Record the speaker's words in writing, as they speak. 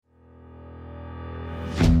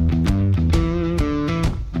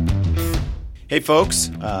Hey folks,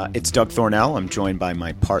 it's Doug Thornell. I'm joined by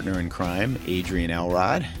my partner in crime, Adrian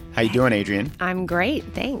Elrod. How you doing, Adrian? I'm great,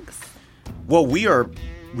 thanks. Well, we are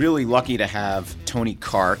really lucky to have Tony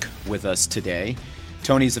Carrk with us today.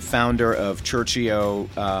 Tony's the founder of Churchio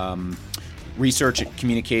Research,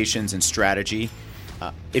 Communications, and Strategy.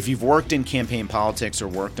 If you've worked in campaign politics or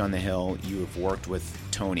worked on the Hill, you have worked with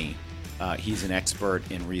Tony. He's an expert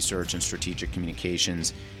in research and strategic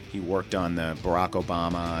communications. He worked on the Barack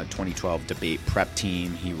Obama 2012 debate prep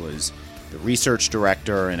team. He was the research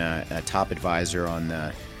director and a top advisor on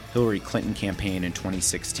the Hilary Clinton campaign in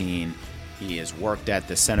 2016. He has worked at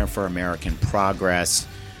the Center for American Progress.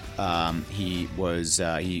 He's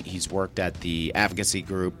worked at the advocacy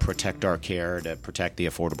group Protect Our Care to protect the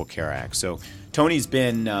Affordable Care Act. So Tony's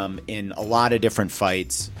been in a lot of different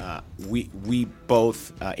fights. We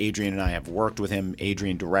both, Adrian and I, have worked with him.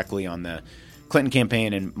 Adrian directly on the Clinton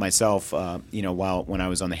campaign, and myself, when I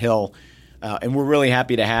was on the Hill. And we're really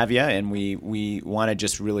happy to have you. And we want to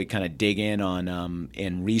just really kind of dig in on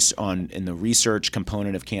in the research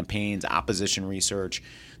component of campaigns, opposition research.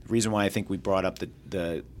 The reason why I think we brought up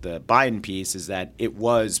the Biden piece is that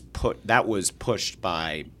that was pushed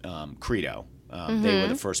by Credo. They were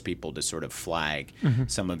the first people to sort of flag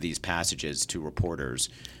some of these passages to reporters.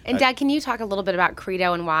 And Dad, can you talk a little bit about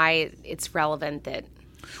Credo and why it's relevant that?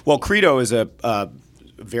 Well, Credo is a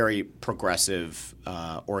very progressive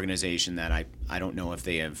organization that I don't know if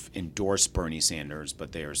they have endorsed Bernie Sanders,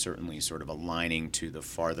 but they are certainly sort of aligning to the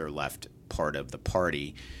farther left part of the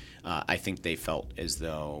party. I think they felt as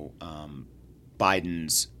though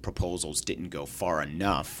Biden's proposals didn't go far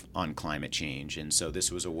enough on climate change, and so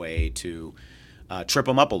this was a way to trip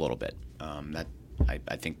them up a little bit.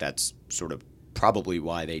 I think that's sort of probably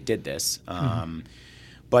why they did this.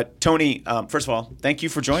 But Tony, first of all, thank you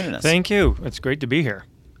for joining us. Thank you. It's great to be here.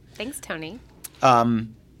 Thanks, Tony.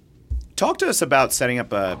 Talk to us about setting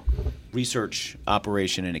up a research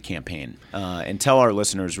operation in a campaign, and tell our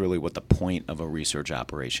listeners really what the point of a research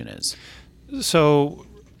operation is. So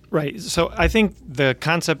I think the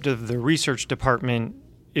concept of the research department,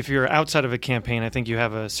 if you're outside of a campaign, I think you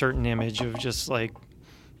have a certain image of just like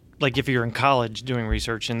if you're in college doing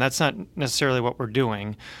research, and that's not necessarily what we're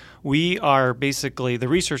doing. We are basically, the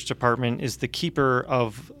research department is the keeper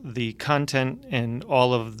of the content and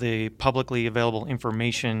all of the publicly available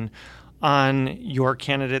information on your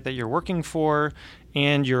candidate that you're working for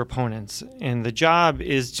and your opponents. And the job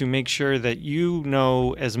is to make sure that you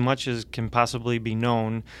know as much as can possibly be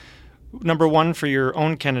known. Number one, for your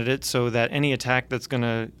own candidate, so that any attack that's going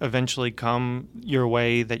to eventually come your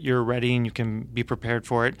way, that you're ready and you can be prepared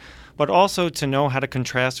for it. But also to know how to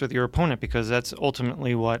contrast with your opponent, because that's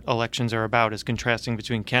ultimately what elections are about, is contrasting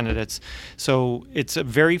between candidates. So it's a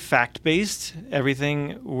very fact-based.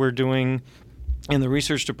 Everything we're doing in the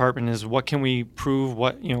research department is what can we prove,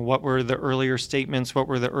 what were the earlier statements, what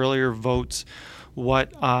were the earlier votes,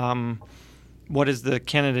 what has the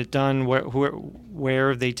candidate done, where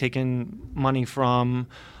have they taken money from,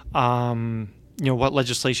 what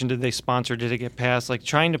legislation did they sponsor, did it get passed, like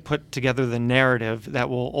trying to put together the narrative that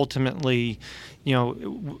will ultimately,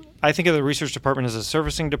 I think of the research department as a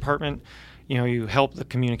servicing department. You help the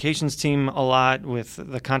communications team a lot with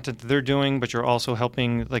the content that they're doing, but you're also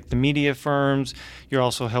helping like the media firms, you're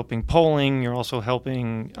also helping polling, you're also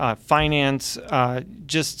helping finance,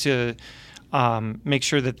 just to make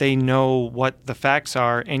sure that they know what the facts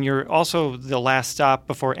are. And you're also the last stop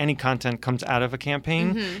before any content comes out of a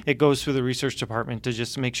campaign. It goes through the research department to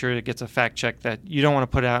just make sure it gets a fact check, that you don't want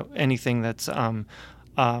to put out anything that's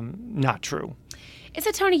not true. So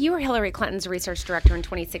Tony, you were Hillary Clinton's research director in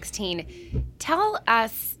 2016. Tell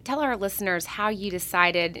our listeners how you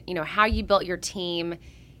decided, how you built your team,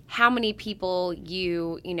 how many people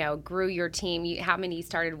you grew your team, how many you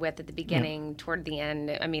started with at the beginning, toward the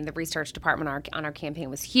end. I mean, the research department on our campaign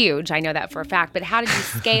was huge. I know that for a fact. But how did you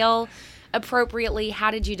scale appropriately? How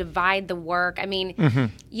did you divide the work? I mean,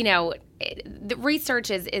 the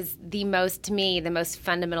research is the most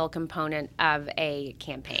fundamental component of a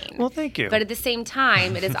campaign. Well, thank you. But at the same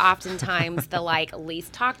time, it is oftentimes the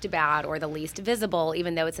least talked about or the least visible,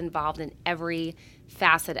 even though it's involved in every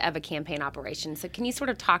facet of a campaign operation. So can you sort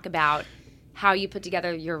of talk about how you put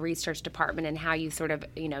together your research department and how you sort of,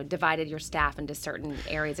 divided your staff into certain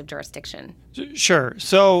areas of jurisdiction? Sure.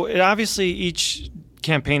 So obviously each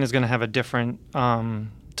campaign is going to have a different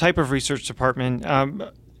type of research department.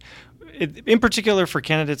 In particular, for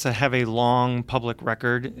candidates that have a long public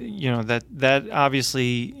record, that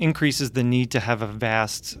obviously increases the need to have a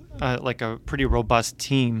vast, a pretty robust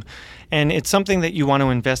team. And it's something that you want to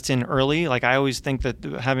invest in early. Like, I always think that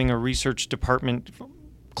having a research department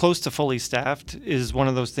close to fully staffed is one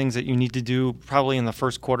of those things that you need to do probably in the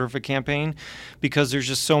first quarter of a campaign, because there's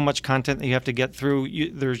just so much content that you have to get through.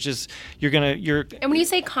 And when you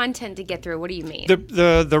say content to get through, what do you mean?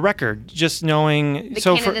 The record, just knowing the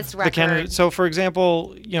candidate's record. So for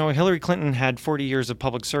example, Hillary Clinton had 40 years of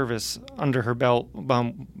public service under her belt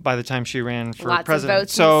by the time she ran for Lots president. Of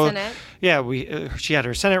votes in the Senate. Yeah, she had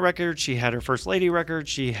her Senate record, she had her First Lady record,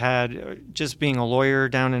 she had just being a lawyer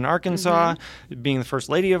down in Arkansas, being the First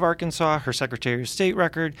Lady of Arkansas, her Secretary of State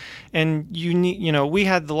record, and we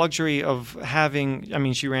had the luxury of having. I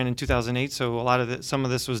mean, she ran in 2008, so some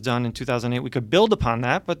of this was done in 2008. We could build upon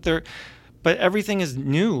that, but everything is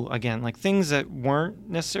new again. Like things that weren't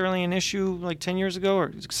necessarily an issue like 10 years ago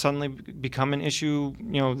are suddenly become an issue,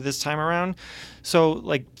 this time around. So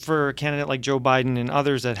like for a candidate like Joe Biden and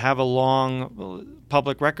others that have a long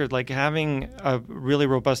public record, like having a really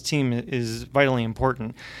robust team is vitally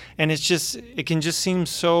important. And it can just seem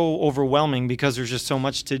so overwhelming because there's just so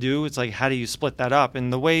much to do. It's like, how do you split that up?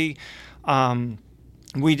 And the way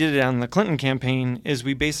we did it on the Clinton campaign is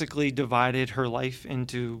we basically divided her life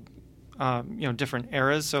into different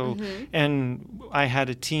eras. So, and I had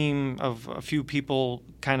a team of a few people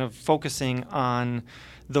kind of focusing on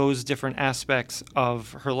those different aspects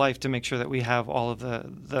of her life to make sure that we have all of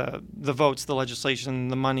the votes, the legislation,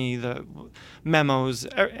 the money, the memos,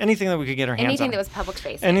 anything that we could get our hands on. Anything that was public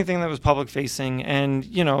facing. Anything that was public facing. And,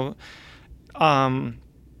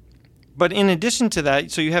 but in addition to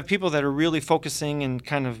that, so you have people that are really focusing and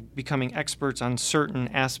kind of becoming experts on certain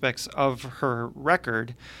aspects of her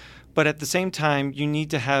record. But at the same time, you need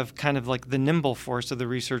to have kind of like the nimble force of the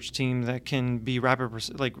research team that can be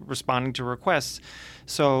rapid, like responding to requests.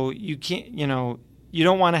 So you can't, you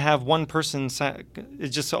don't want to have one person,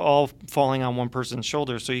 it's just all falling on one person's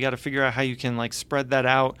shoulders. So you got to figure out how you can like spread that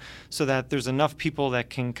out so that there's enough people that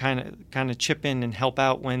can kind of chip in and help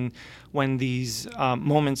out when these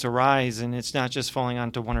moments arise, and it's not just falling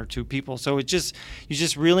onto one or two people. So you just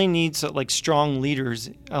really need like strong leaders.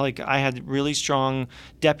 Like I had really strong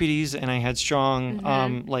deputies, and I had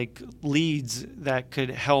strong like leads that could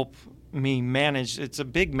help me manage. It's a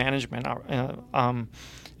big management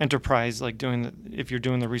enterprise, like if you're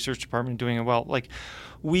doing the research department, doing it well. Like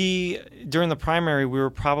during the primary, we were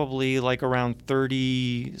probably like around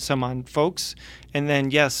 30 some odd folks. And then,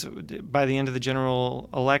 yes, by the end of the general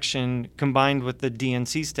election, combined with the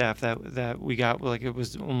DNC staff that we got, like it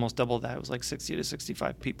was almost double that. It was like 60 to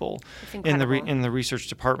 65 people in the research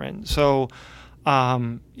department. So,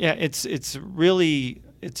 it's really...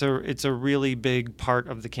 It's a really big part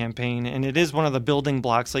of the campaign, and it is one of the building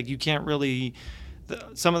blocks. Like you can't really,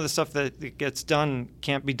 some of the stuff that gets done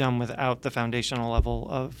can't be done without the foundational level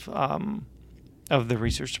of the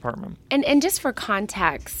research department. And just for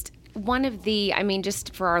context,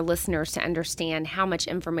 just for our listeners to understand how much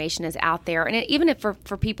information is out there, and even if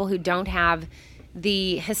for people who don't have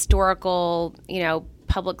the historical,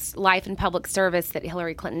 public life and public service that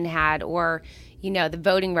Hillary Clinton had, or the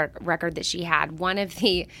voting record that she had. One of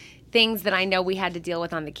the things that I know we had to deal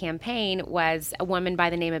with on the campaign was a woman by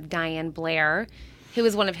the name of Diane Blair, who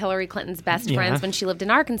was one of Hillary Clinton's best friends when she lived in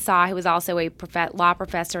Arkansas, who was also a law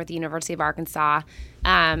professor at the University of Arkansas,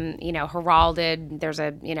 heralded. There's a,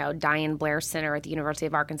 Diane Blair Center at the University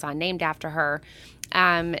of Arkansas named after her.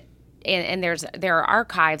 And there are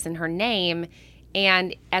archives in her name.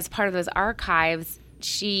 And as part of those archives,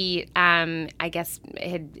 she, I guess,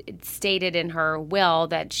 had stated in her will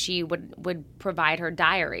that she would provide her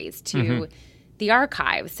diaries to the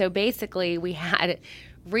archives. So basically, we had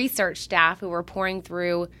research staff who were pouring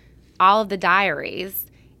through all of the diaries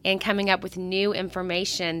and coming up with new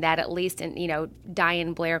information that at least,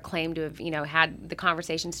 Diane Blair claimed to have, had the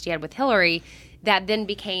conversations she had with Hillary that then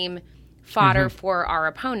became fodder for our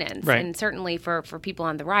opponents, and certainly for people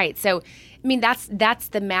on the right. So, that's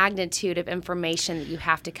the magnitude of information that you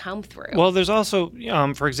have to comb through. Well, there's also,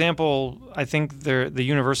 for example, I think the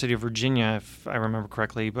University of Virginia, if I remember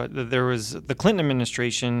correctly, but there was the Clinton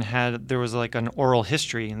administration there was like an oral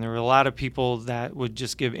history, and there were a lot of people that would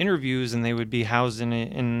just give interviews, and they would be housed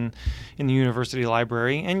in the university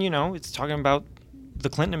library, and it's talking about the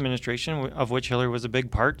Clinton administration, of which Hillary was a big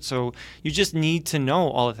part. So you just need to know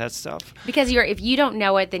all of that stuff. Because if you don't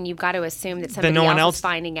know it, then you've got to assume that somebody else is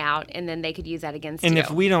finding out, and then they could use that against you. And if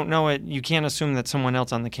we don't know it, you can't assume that someone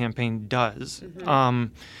else on the campaign does.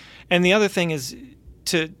 And the other thing is,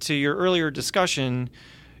 to your earlier discussion,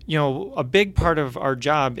 a big part of our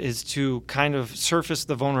job is to kind of surface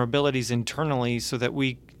the vulnerabilities internally so that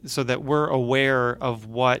we're aware of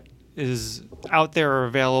what is out there or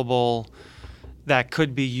available that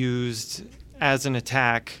could be used as an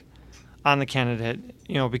attack on the candidate,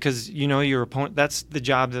 because your opponent. That's the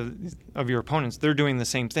job of your opponents. They're doing the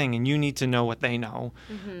same thing, and you need to know what they know.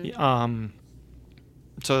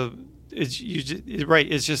 So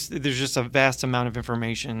right. It's just there's just a vast amount of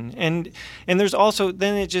information, and there's also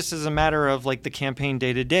then it just is a matter of like the campaign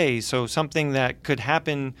day to day. So something that could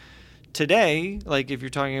happen today, like if you're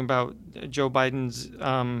talking about Joe Biden's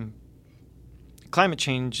climate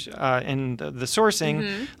change and the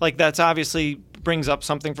sourcing, like that's obviously brings up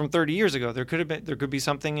something from 30 years ago. There could be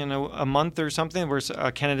something in a month or something where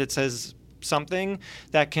a candidate says something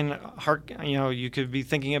that can you could be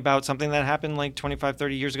thinking about something that happened like 25,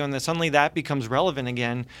 30 years ago, and then suddenly that becomes relevant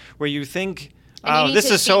again, where you think, oh, this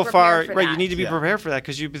is so far, right? You need to be prepared for that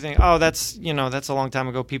because you'd be thinking, oh, that's a long time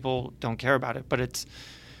ago. People don't care about it, but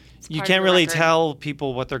you can't really tell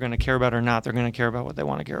people what they're going to care about or not. They're going to care about what they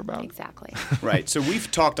want to care about. Exactly. Right. So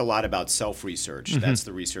we've talked a lot about self-research. That's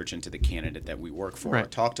the research into the candidate that we work for. Right.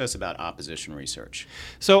 Talk to us about opposition research.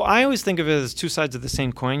 So I always think of it as two sides of the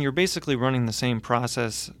same coin. You're basically running the same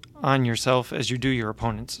process on yourself as you do your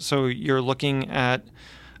opponents. So you're looking at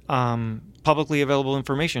publicly available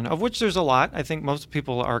information, of which there's a lot. I think most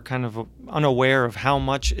people are kind of unaware of how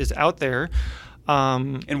much is out there.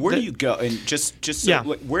 And where do you go? And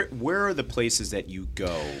where are the places that you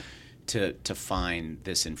go to find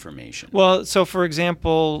this information? Well, so for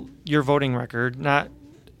example, your voting record. Not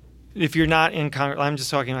if you're not in Congress. I'm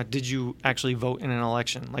just talking about did you actually vote in an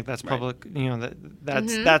election? Like that's public.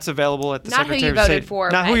 That's available at the not Secretary who you of State. voted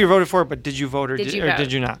for, not who you voted for, but did you vote or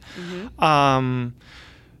did you not?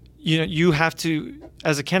 You have to,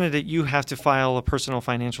 as a candidate, you have to file a personal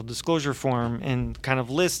financial disclosure form and kind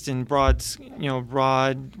of list in broad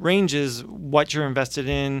ranges what you're invested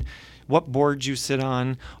in, what boards you sit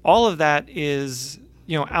on. All of that is,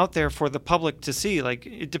 out there for the public to see. Like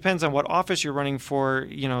it depends on what office you're running for.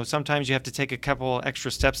 Sometimes you have to take a couple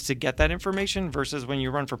extra steps to get that information versus when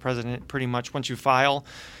you run for president, pretty much once you file,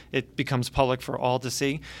 it becomes public for all to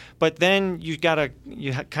see. But then you kind of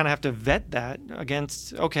have to vet that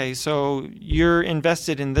against, okay, so you're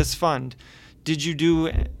invested in this fund. Did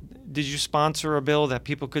you sponsor a bill that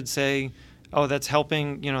people could say, oh, that's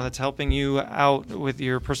helping you out with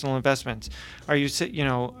your personal investments? Are you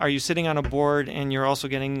sitting on a board and you're also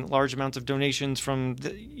getting large amounts of donations from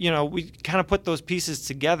we kind of put those pieces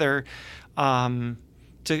together we're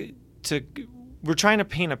trying to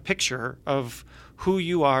paint a picture of who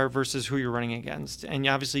you are versus who you're running against. And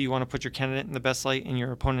obviously you want to put your candidate in the best light and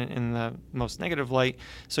your opponent in the most negative light.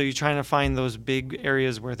 So you're trying to find those big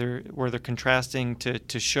areas where they're contrasting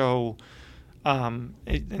to show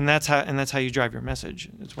and that's how you drive your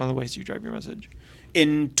message. It's one of the ways you drive your message.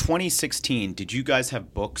 In 2016, did you guys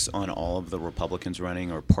have books on all of the Republicans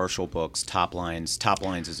running, or partial books, top lines? Top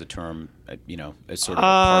lines is a term, as sort of a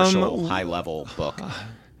partial, high-level book.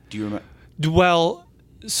 Do you remember? Well,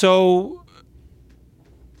 so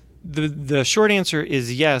the short answer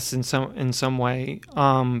is yes in some way,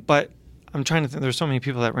 but I'm trying to think. There's so many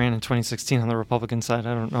people that ran in 2016 on the Republican side.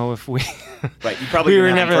 I don't know if we. Right, you probably were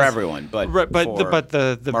never for everyone, but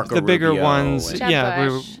the bigger Rubio ones, Bush. and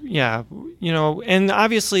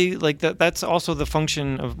obviously, like that's also the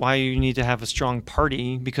function of why you need to have a strong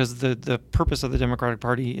party, because the purpose of the Democratic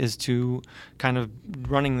Party is to kind of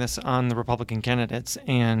running this on the Republican candidates,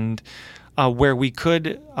 and where we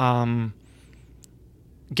could.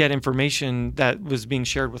 Get information that was being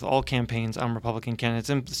shared with all campaigns on Republican candidates,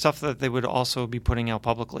 and stuff that they would also be putting out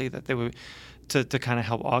publicly that they would to kind of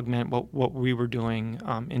help augment what we were doing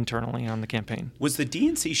internally on the campaign. Was the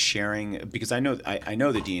DNC sharing, because I know the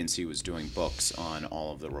DNC was doing books on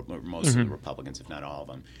all of the most of the Republicans, if not all of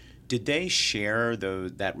them. Did they share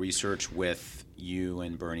that research with you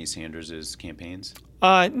and Bernie Sanders' campaigns?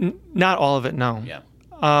 Not all of it, no. Yeah.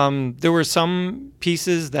 There were some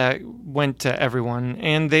pieces that went to everyone,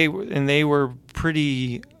 and they were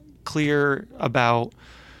pretty clear about,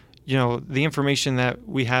 the information that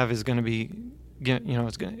we have is going to be,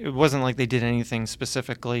 it wasn't like they did anything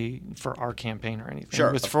specifically for our campaign or anything.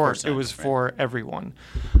 Sure, it was for everyone.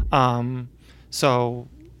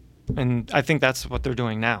 And I think that's what they're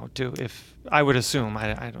doing now too. If I would assume,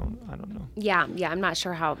 I don't know. Yeah, I'm not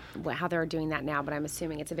sure how they're doing that now, but I'm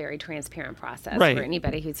assuming it's a very transparent process right. for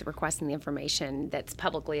anybody who's requesting the information that's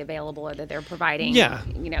publicly available or that they're providing. Yeah.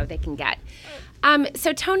 They can get.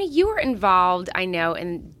 So Tony, you were involved, I know,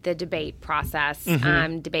 in the debate process,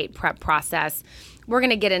 debate prep process. We're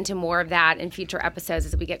going to get into more of that in future episodes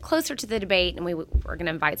as we get closer to the debate, and we're going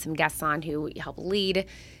to invite some guests on who help lead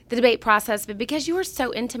the debate process. But because you were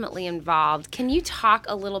so intimately involved, can you talk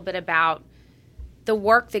a little bit about the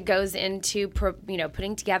work that goes into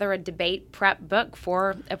putting together a debate prep book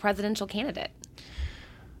for a presidential candidate?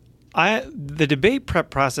 The debate prep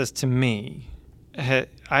process to me,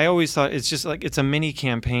 I always thought it's just like it's a mini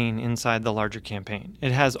campaign inside the larger campaign.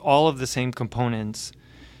 It has all of the same components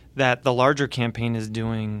that the larger campaign is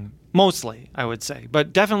doing mostly, I would say,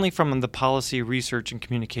 but definitely from the policy, research, and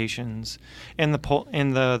communications, and the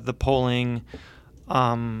polling,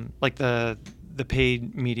 like the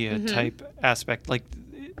paid media type aspect, like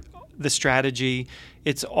the strategy.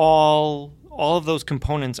 It's all of those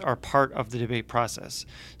components are part of the debate process.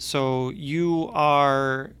 So you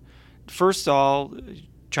are, first of all,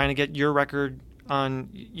 trying to get your record on,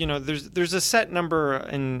 there's a set number,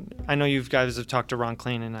 and I know you guys have talked to Ron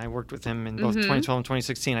Klain, and I worked with him in both 2012 and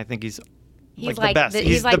 2016. I think he's like the best.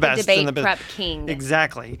 He's like the best debate prep king.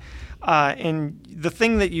 Exactly. And the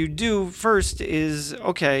thing that you do first is,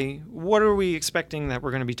 okay, what are we expecting that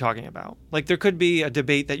we're going to be talking about? Like, there could be a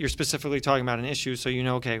debate that you're specifically talking about an issue, so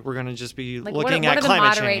okay, we're going to just be looking at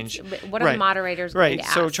climate change. What are the moderators going to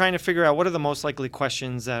ask? So trying to figure out what are the most likely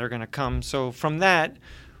questions that are going to come. So from that,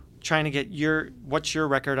 trying to get what's your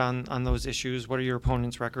record on those issues? What are your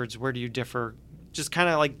opponent's records? Where do you differ? Just kind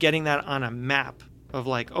of like getting that on a map of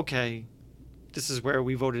like, okay, this is where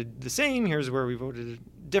we voted the same. Here's where we voted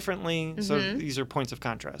differently. So these are points of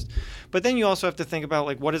contrast. But then you also have to think about,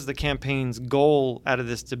 like, what is the campaign's goal out of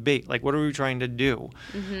this debate? Like, what are we trying to do?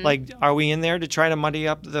 Like, are we in there to try to muddy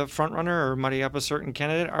up the front runner or muddy up a certain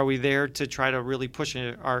candidate? Are we there to try to really push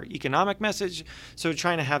our economic message? So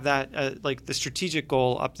trying to have that, like, the strategic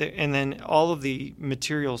goal up there. And then all of the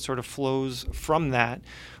material sort of flows from that,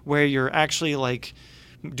 where you're actually, like,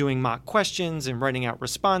 doing mock questions and writing out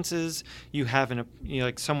responses. You have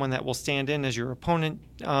like someone that will stand in as your opponent.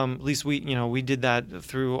 At least we did that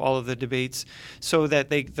through all of the debates, so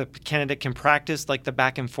that the candidate can practice like the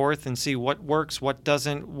back and forth and see what works, what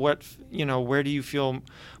doesn't, where do you feel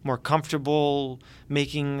more comfortable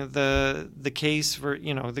making the case for,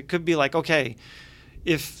 that could be like, okay,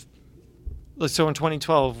 so in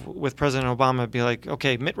 2012 with President Obama, it'd be like,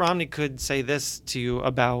 okay, Mitt Romney could say this to you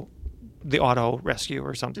about the auto rescue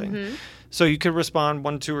or something. So you could respond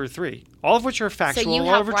 1, 2, or 3, all of which are factual, so you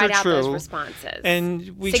all of which write are out true. Those responses.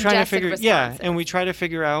 And we try to figure, and we try to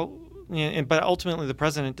figure out. But ultimately, the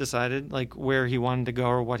president decided like where he wanted to go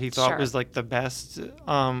or what he thought was like the best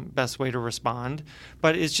way to respond.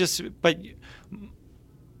 But it's just,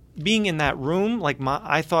 being in that room, like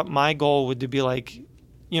I thought my goal would to be like,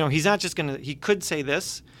 he's not just gonna. He could say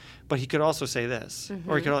this, but he could also say this,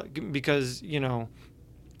 or he could, because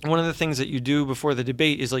one of the things that you do before the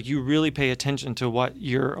debate is like you really pay attention to what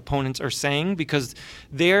your opponents are saying, because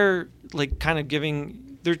they're like kind of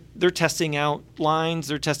they're testing out lines,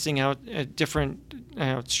 they're testing out different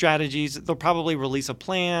strategies. They'll probably release a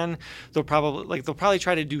plan. They'll probably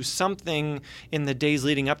try to do something in the days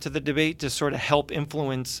leading up to the debate to sort of help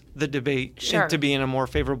influence the debate to be in a more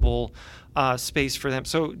favorable space for them.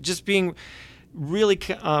 So just being really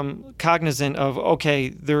cognizant of, okay,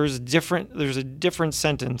 there's a different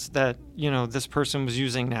sentence that this person was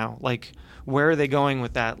using now. Like, where are they going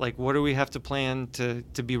with that? Like, what do we have to plan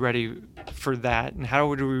to be ready for that, and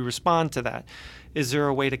how do we respond to that? Is there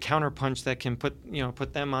a way to counterpunch that can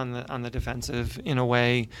put them on the defensive in a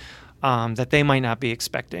way that they might not be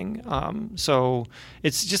expecting? So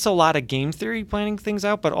it's just a lot of game theory, planning things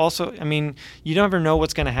out, but also, you never know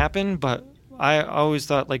what's going to happen, but I always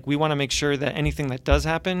thought, like, we want to make sure that anything that does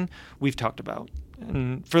happen, we've talked about.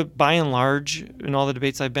 And by and large, in all the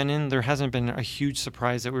debates I've been in, there hasn't been a huge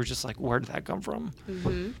surprise that we're just like, where did that come from?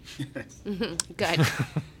 Good.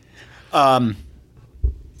 I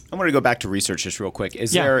want to go back to research just real quick.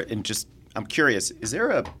 I'm curious, is there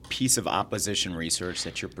a piece of opposition research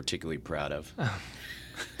that you're particularly proud of?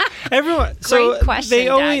 Everyone. Great question,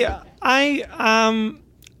 Doug.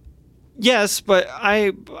 Yes, but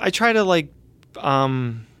I try to like, how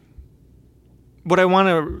I want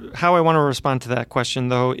to respond to that question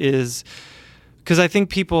though is, because I think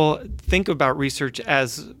people think about research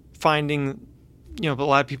as finding, but a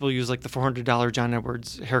lot of people use like the $400 John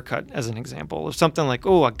Edwards haircut as an example of something like,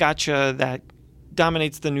 oh, a gotcha that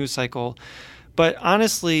dominates the news cycle. But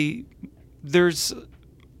honestly, there's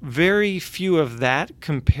very few of that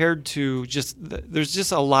compared to there's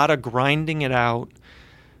just a lot of grinding it out,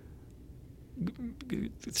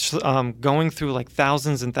 going through like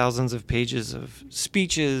thousands and thousands of pages of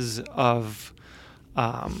speeches, of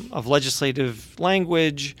legislative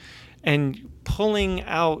language, and pulling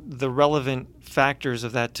out the relevant factors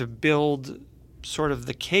of that to build sort of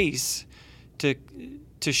the case to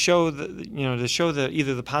show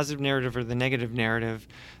either the positive narrative or the negative narrative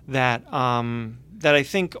that I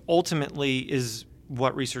think ultimately is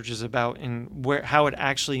what research is about, and how it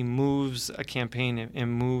actually moves a campaign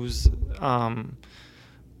and moves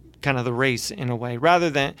kind of the race in a way, rather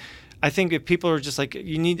than, I think if people are just like,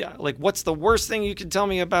 you need, like, what's the worst thing you could tell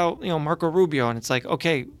me about, Marco Rubio? And it's like,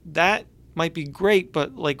 okay, that might be great,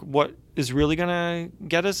 but like what is really going to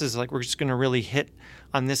get us is like, we're just going to really hit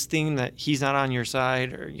on this theme that he's not on your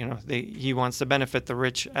side, or, he wants to benefit the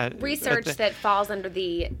rich. Research that falls under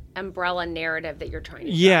the umbrella narrative that you're trying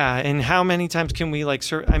to Yeah. And how many times can we like,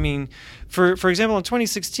 I mean, for example, in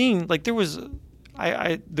 2016, like there wasn't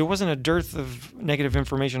a dearth of negative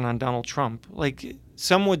information on Donald Trump. Like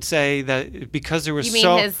some would say that because there was You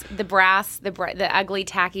mean the ugly,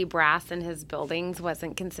 tacky brass in his buildings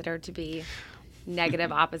wasn't considered to be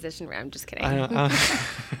negative opposition? I'm just kidding.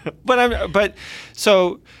 But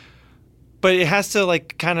it has to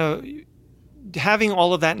like kind of, having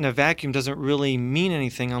all of that in a vacuum doesn't really mean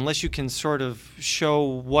anything unless you can sort of show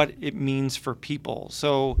what it means for people.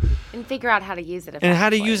 So and figure out how to use it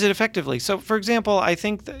effectively. So, for example, I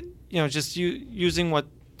think that just using what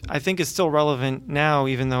I think is still relevant now,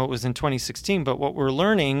 even though it was in 2016. But what we're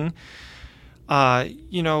learning,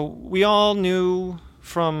 we all knew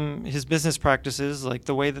from his business practices, like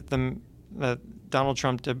the way that Donald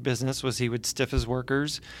Trump did business was he would stiff his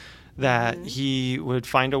workers, that he would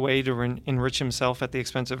find a way to enrich himself at the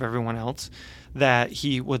expense of everyone else, that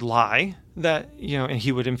he would lie, that, and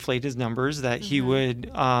he would inflate his numbers, that he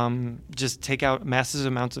would just take out massive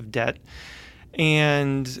amounts of debt.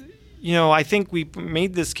 And, I think we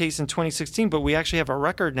made this case in 2016, but we actually have a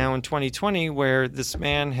record now in 2020 where this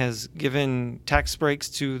man has given tax breaks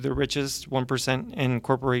to the richest 1% in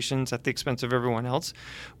corporations at the expense of everyone else,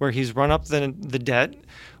 where he's run up the debt,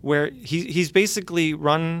 where he's basically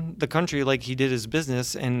run the country like he did his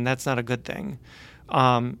business, and that's not a good thing.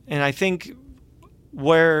 And I think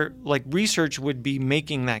where like research would be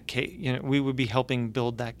making that case, we would be helping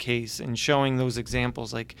build that case and showing those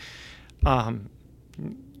examples, like,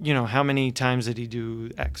 how many times did he do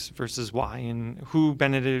X versus Y, and who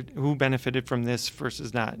benefited from this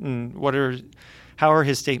versus not, and how are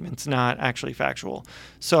his statements not actually factual.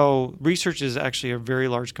 So research is actually a very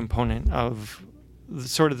large component of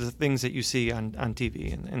sort of the things that you see on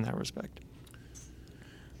TV in that respect.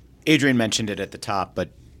 Adrian mentioned it at the top, but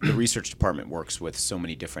the research department works with so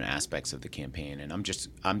many different aspects of the campaign, and I'm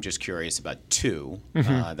just curious about two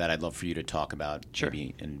that I'd love for you to talk about,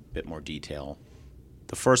 maybe in a bit more detail.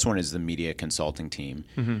 The first one is the media consulting team,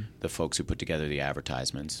 the folks who put together the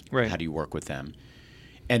advertisements. Right. How do you work with them?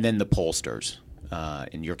 And then the pollsters.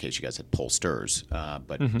 In your case, you guys had pollsters,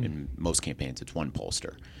 but in most campaigns, it's one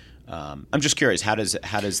pollster. I'm just curious, how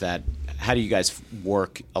do you guys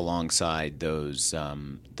work alongside those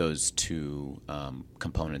two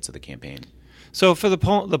components of the campaign? So for the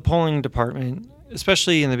polling department,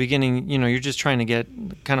 especially in the beginning, you're just trying to get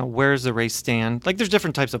kind of where's the race stand. Like there's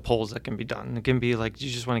different types of polls that can be done. It can be like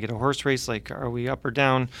you just want to get a horse race, like are we up or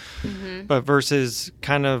down? But versus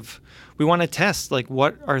kind of we want to test like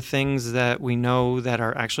what are things that we know that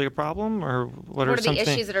are actually a problem, or what are the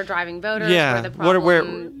issues that are driving voters? Yeah,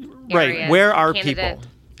 where are people?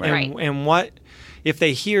 Right. And what if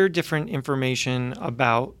they hear different information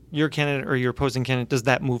about your candidate or your opposing candidate, does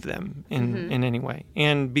that move them in any way?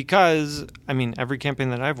 And because, every campaign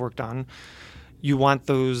that I've worked on, you want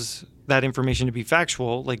that information to be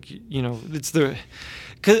factual. Like, it's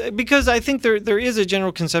because I think there is a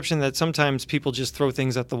general conception that sometimes people just throw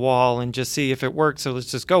things at the wall and just see if it works, so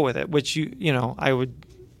let's just go with it, which, I would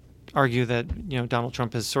argue that, Donald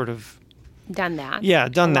Trump has sort of done that. Yeah,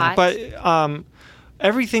 done that. But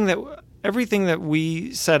everything that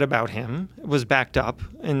we said about him was backed up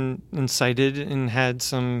and cited and had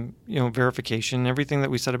some verification. Everything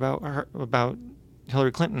that we said about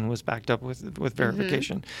Hillary Clinton was backed up with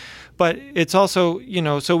verification. But it's also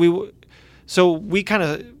so we kind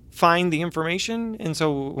of find the information, and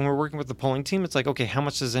so when we're working with the polling team, it's like, okay, how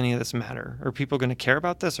much does any of this matter? Are people going to care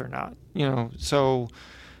about this or not? So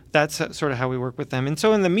that's sort of how we work with them. And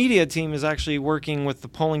so in the media team is actually working with the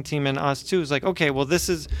polling team and us too. It's like, okay, well, this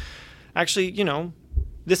is actually,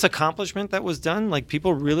 this accomplishment that was done, like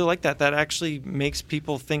people really like that. That actually makes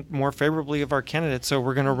people think more favorably of our candidate. So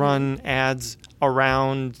we're going to run ads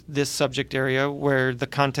around this subject area where the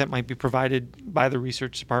content might be provided by the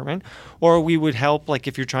research department, or we would help, like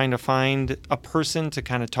if you're trying to find a person to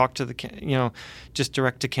kind of talk to the, just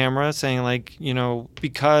direct to camera, saying like,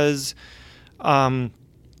 because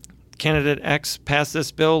candidate X passed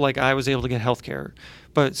this bill, like I was able to get health care.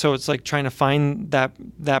 But so it's like trying to find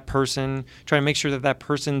that person, trying to make sure that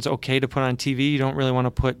person's okay to put on TV. You don't really want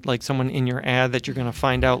to put like someone in your ad that you're going to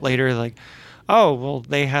find out later, like, oh, well,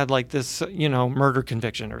 they had like this, murder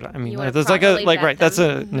conviction, or I mean, You wanna that's properly vet right. That's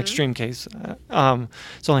them. an extreme case.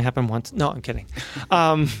 It's only happened once. No, I'm kidding.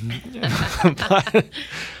 But,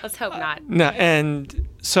 Let's hope not. no, and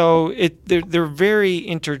so they're very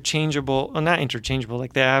interchangeable. Well, not interchangeable.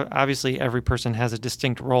 Like obviously every person has a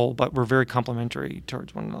distinct role, but we're very complementary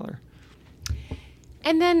towards one another.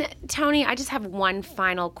 And then, Tony, I just have one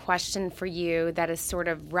final question for you that is sort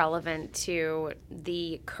of relevant to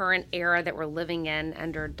the current era that we're living in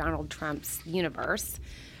under Donald Trump's universe,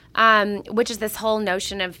 which is this whole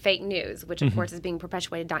notion of fake news, which, of course, is being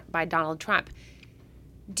perpetuated by Donald Trump.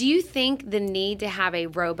 Do you think the need to have a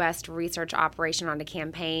robust research operation on a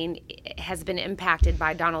campaign has been impacted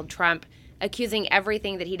by Donald Trump accusing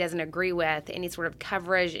everything that he doesn't agree with, any sort of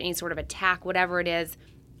coverage, any sort of attack, whatever it is,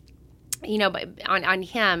 on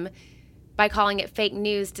him, by calling it fake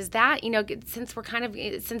news? Does that, since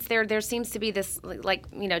there seems to be this,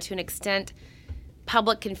 to an extent,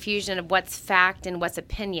 public confusion of what's fact and what's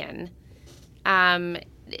opinion,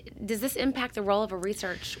 does this impact the role of a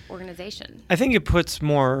research organization? I think it puts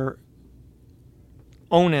more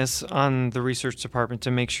onus on the research department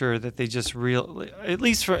to make sure that they just at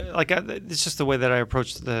least for it's just the way that I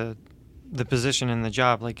approach the position and the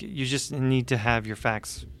job. Like, you just need to have your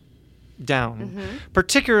facts down,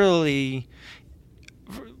 particularly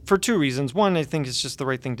for two reasons. One, I think it's just the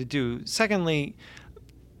right thing to do. Secondly,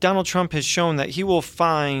 Donald Trump has shown that he will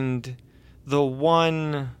find the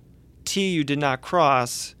one T you did not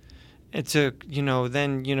cross and to,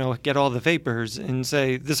 then, get all the vapors and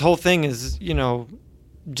say this whole thing is,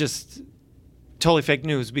 just totally fake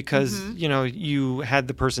news because, you had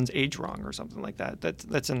the person's age wrong or something like that.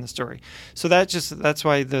 That's in the story. So that's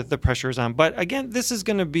why the pressure is on. But again, this is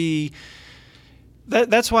going to be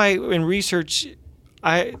that's why in research,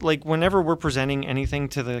 whenever we're presenting anything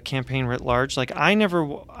to the campaign writ large,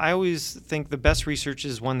 I always think the best research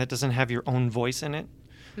is one that doesn't have your own voice in it.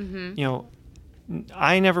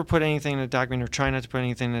 I never put anything in a document, or try not to put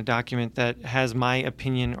anything in a document that has my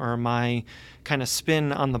opinion or my kind of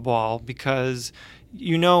spin on the ball, because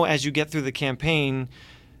as you get through the campaign,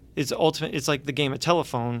 it's like the game of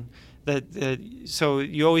telephone. So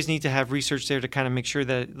you always need to have research there to kind of make sure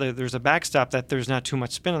that there's a backstop, that there's not too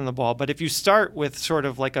much spin on the ball. But if you start with sort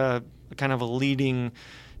of like a kind of a leading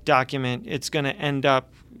document, it's going to end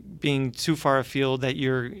up being too far afield that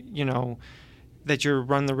you're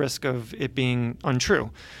run the risk of it being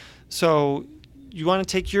untrue. So you want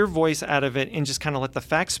to take your voice out of it and just kind of let the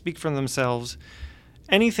facts speak for themselves.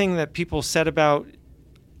 Anything that people said about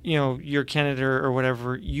your candidate or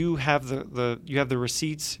whatever, you have the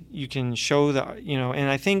receipts. You can show and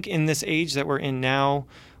I think in this age that we're in now,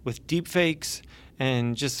 with deep fakes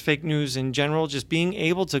and just fake news in general, just being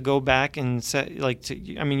able to go back and say,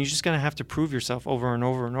 you're just going to have to prove yourself over and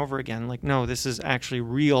over and over again. No, this is actually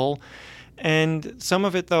real. And some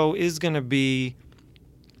of it, though, is going to be,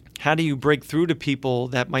 how do you break through to people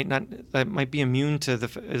that might be immune to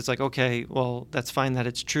it's like, okay, well, that's fine that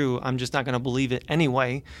it's true. I'm just not going to believe it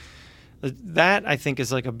anyway. That, I think,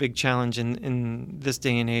 is like a big challenge in this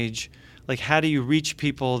day and age. How do you reach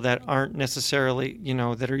people that aren't necessarily,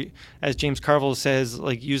 that are, as James Carville says,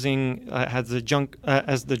 using as the drunk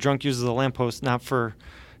uses the lamppost, not for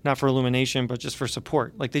illumination, but just for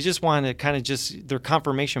support. They just want to kind of their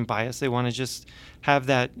confirmation bias. They want to just have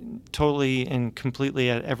that totally and completely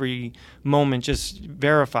at every moment just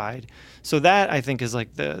verified. So that, I think, is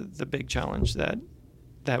the big challenge that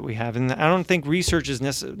we have. And I don't think research is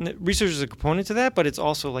a component to that, but it's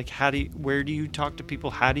also where do you talk to people?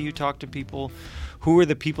 How do you talk to people? Who are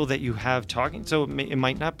the people that you have talking? So it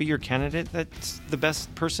might not be your candidate that's the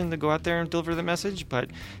best person to go out there and deliver the message,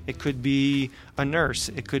 but it could be a nurse.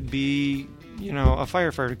 It could be, a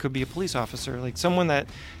firefighter. It could be a police officer, someone that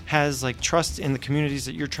has trust in the communities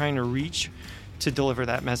that you're trying to reach, to deliver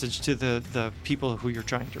that message to the people who you're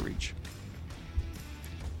trying to reach.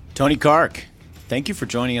 Tony Carrk, thank you for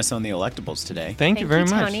joining us on the Electables today. Thank you very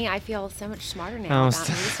much. Tony. I feel so much smarter now about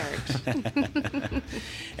research.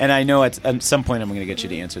 And I know at some point I'm going to get you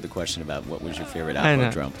to answer the question about what was your favorite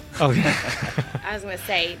outlaw Trump. Okay. I was going to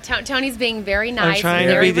say, Tony's being very nice and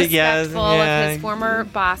to very be respectful of his former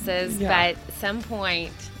bosses, but at some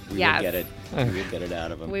point, we will get it. We will get it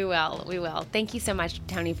out of him. We will. Thank you so much,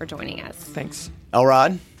 Tony, for joining us. Thanks.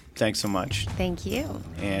 Elrod, thanks so much. Thank you.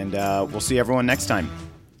 And we'll see everyone next time.